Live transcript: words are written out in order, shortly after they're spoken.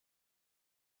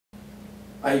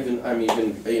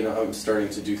I'm starting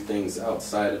to do things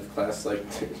outside of class, like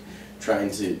trying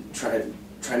to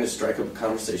strike up a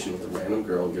conversation with a random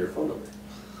girl and get her phone number.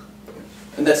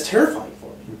 And that's terrifying for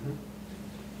me.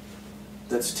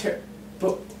 Mm-hmm.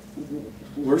 But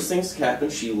worst things happen,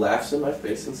 she laughs in my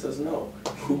face and says no.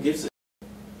 Who gives it?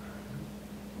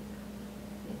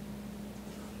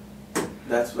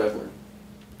 That's what I've learned.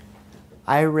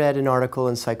 I read an article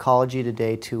in Psychology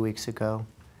Today 2 weeks ago,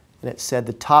 and it said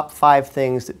the top 5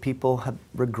 things that people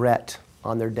regret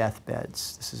on their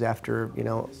deathbeds. This is after,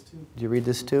 did you read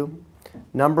this too?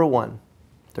 Number 1,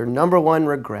 their number 1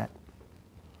 regret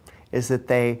is that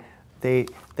they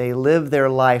lived their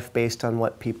life based on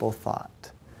what people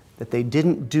thought, that they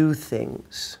didn't do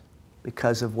things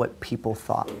because of what people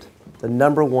thought. The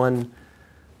number 1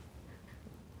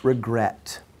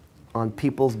 regret on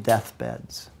people's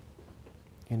deathbeds,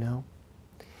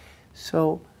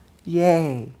 So,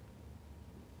 yay,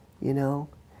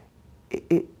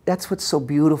 that's what's so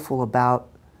beautiful about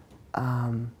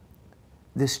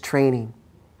this training.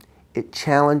 It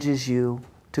challenges you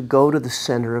to go to the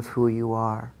center of who you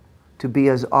are, to be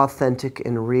as authentic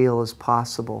and real as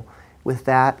possible. With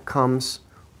that comes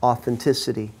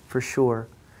authenticity, for sure.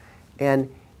 And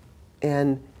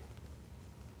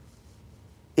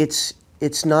it's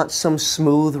not some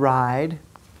smooth ride.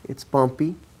 It's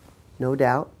bumpy, no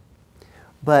doubt.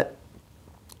 But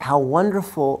how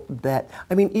wonderful that,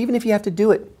 even if you have to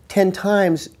do it 10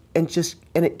 times and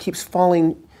it keeps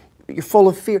falling, you're full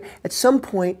of fear, at some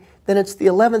point, then it's the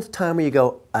 11th time where you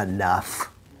go,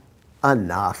 enough,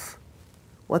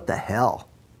 what the hell,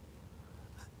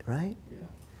 right?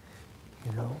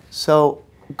 Yeah. So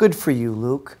good for you,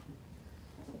 Luke.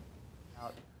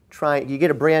 You get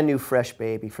a brand new fresh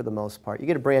baby for the most part. You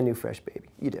get a brand new fresh baby,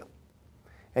 you do.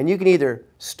 And you can either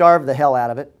starve the hell out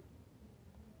of it,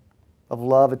 of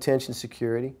love, attention,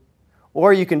 security,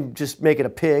 or you can just make it a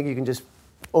pig, you can just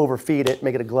overfeed it,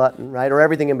 make it a glutton, right? Or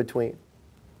everything in between.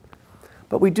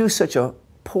 But we do such a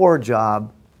poor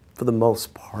job, for the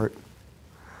most part,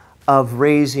 of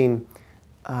raising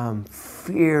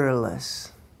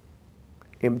fearless,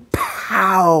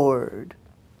 empowered,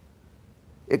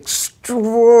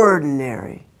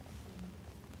 extraordinary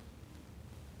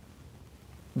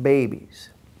babies.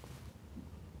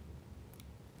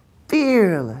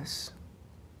 Fearless.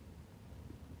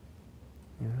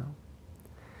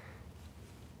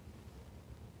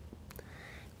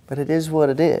 But it is what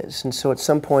it is. And so at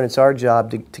some point it's our job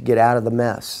to get out of the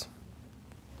mess.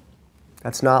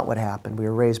 That's not what happened. We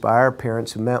were raised by our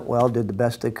parents who meant well, did the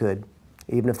best they could.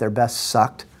 Even if their best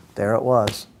sucked, there it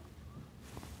was.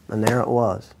 And there it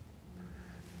was.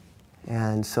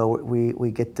 And so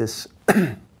we get this,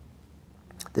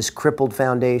 this crippled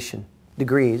foundation.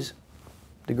 Degrees,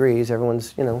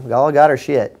 everyone's, we all got our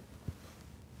shit.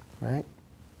 Right?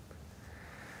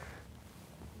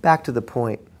 Back to the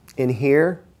point. In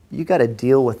here, you got to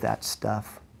deal with that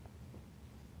stuff.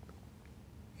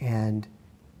 And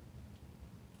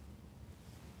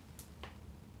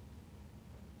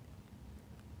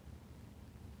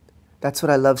that's what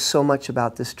I love so much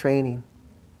about this training.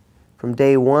 From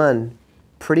day one,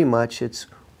 pretty much it's,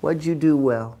 what'd you do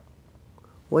well?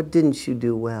 What didn't you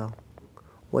do well?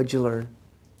 What'd you learn?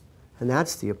 And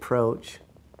that's the approach.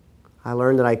 I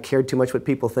learned that I cared too much what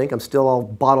people think. I'm still all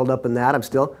bottled up in that. I'm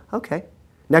still, okay,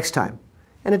 next time.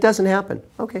 And it doesn't happen.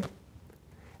 Okay. And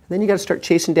then you got to start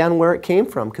chasing down where it came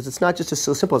from, because it's not just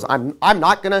so simple as I'm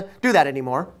not going to do that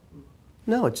anymore.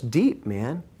 No, it's deep,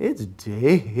 man. It's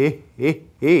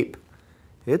deep.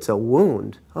 It's a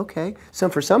wound. Okay. So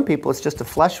for some people, it's just a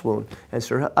flesh wound. And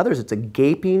for others, it's a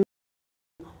gaping,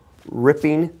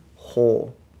 ripping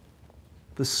hole.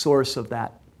 The source of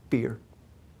that fear.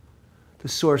 The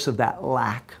source of that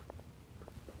lack.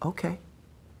 Okay.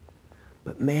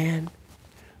 But man,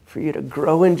 for you to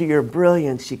grow into your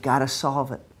brilliance, you got to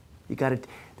solve it. You got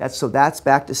to. So that's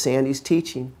back to Sandy's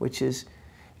teaching, which is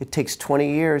it takes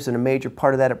 20 years, and a major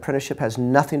part of that apprenticeship has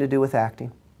nothing to do with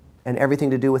acting and everything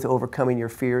to do with overcoming your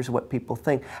fears, what people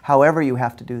think. However you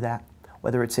have to do that,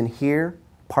 whether it's in here,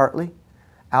 partly,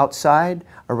 outside,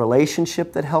 a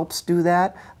relationship that helps do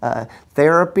that,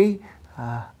 therapy,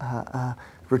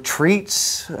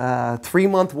 retreats,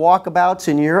 3-month walkabouts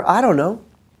in Europe, I don't know.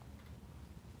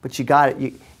 But you got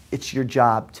it. It's your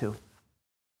job too.